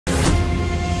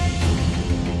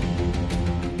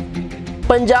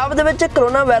पंजाब दे विच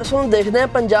corona virus नूं देखदे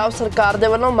पंजाब सरकार दे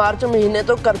वल्लों मार्च महीने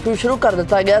तो कर्फ्यू शुरू कर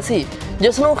दिता गया सी,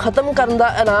 जिस नूं खत्म करन दा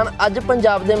ऐलान अज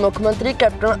पंजाब दे मुख मंत्री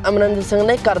कैप्टन अमरिंदर सिंह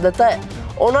ने कर दिता है।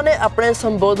 उन्होंने अपने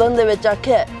संबोधन दे विच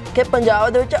आखिआ कि पंजाब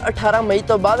दे विच 18 मई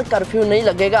तो बाद कर्फ्यू नहीं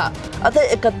लगेगा अते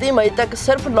 31 मई तक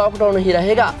सिर्फ लॉकडाउन ही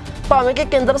रहेगा। भावें कि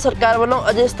केंद्र सरकार वालों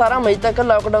अजे 17 मई तक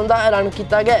लॉकडाउन का ऐलान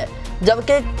किया गया,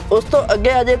 जबकि उस तो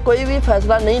अगे अजे कोई भी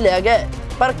फैसला नहीं लिया गया।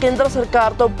 पर केंद्र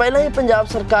सरकार तो पहले ही पंजाब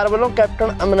सरकार वालों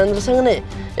कैप्टन अमरिंदर सिंह ने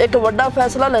एक वड्डा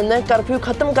फैसला लेंदे कर्फ्यू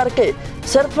खत्म करके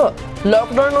सिर्फ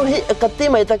लॉकडाउन नूं ही 31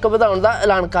 मई तक वधाउण दा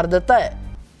ऐलान कर दिता है।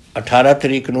 18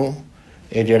 तरीक नूं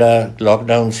ये जिहड़ा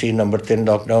लॉकडाउन सी नंबर 3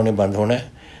 लॉकडाउन ही बंद होना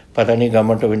है। पता नहीं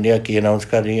गवर्नमेंट ऑफ इंडिया की अनाउंस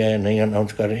कर रही है या नहीं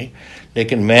अनाउंस कर रही,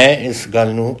 लेकिन मैं इस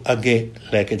गल नूं अगे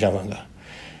लैके जावांगा।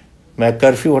 मैं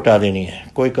कर्फ्यू हटा देनी है,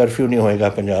 कोई कर्फ्यू नहीं होएगा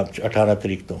पंजाब 18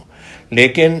 तरीक तो,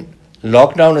 लेकिन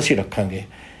लॉकडाउन असीं रखांगे।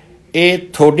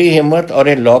 ये थोड़ी हिम्मत और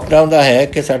ये लॉकडाउन का है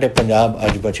कि साडे पंजाब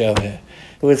अज बचा हुआ है,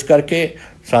 तो इस करके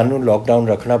सानू लॉकडाउन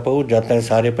रखना पऊ जब तक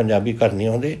सारे पंजाबी घर नहीं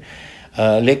आउंदे।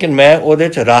 लेकिन मैं उहदे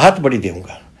च राहत बड़ी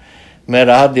देऊँगा, मैं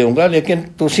राहत देऊँगा, लेकिन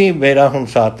तुसीं मेरा हुण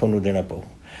साथ तुहानूं देना पऊ।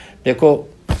 देखो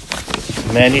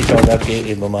मैं नहीं चाहता कि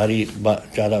ये बीमारी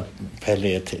ज़्यादा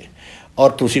फैले इत्थे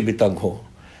और तुसी भी तंग हो।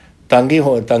 तंगी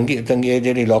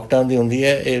जी लॉकडाउन की होंगी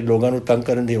है, ये लोगों को तंग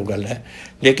करने की गल है,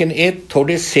 लेकिन ये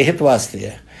थोड़ी सेहत वास्ते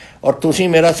है। और तुसी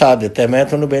मेरा साथ दिता है, मैं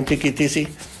थोनों बेनती की सी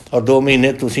और 2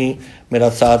 महीने तुसी मेरा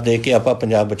साथ दे के आपां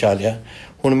पंजाब बचा लिया।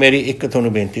 हुण मेरी एक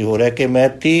थोनों बेनती हो रहा है कि मैं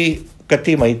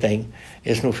 31 मई ताईं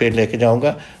इसनूं फिर लेके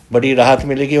जाऊँगा। बड़ी राहत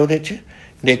मिलेगी उहदे च,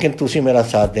 लेकिन तुसी मेरा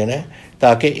साथ देना है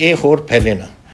ताकि ये होर फैले ना।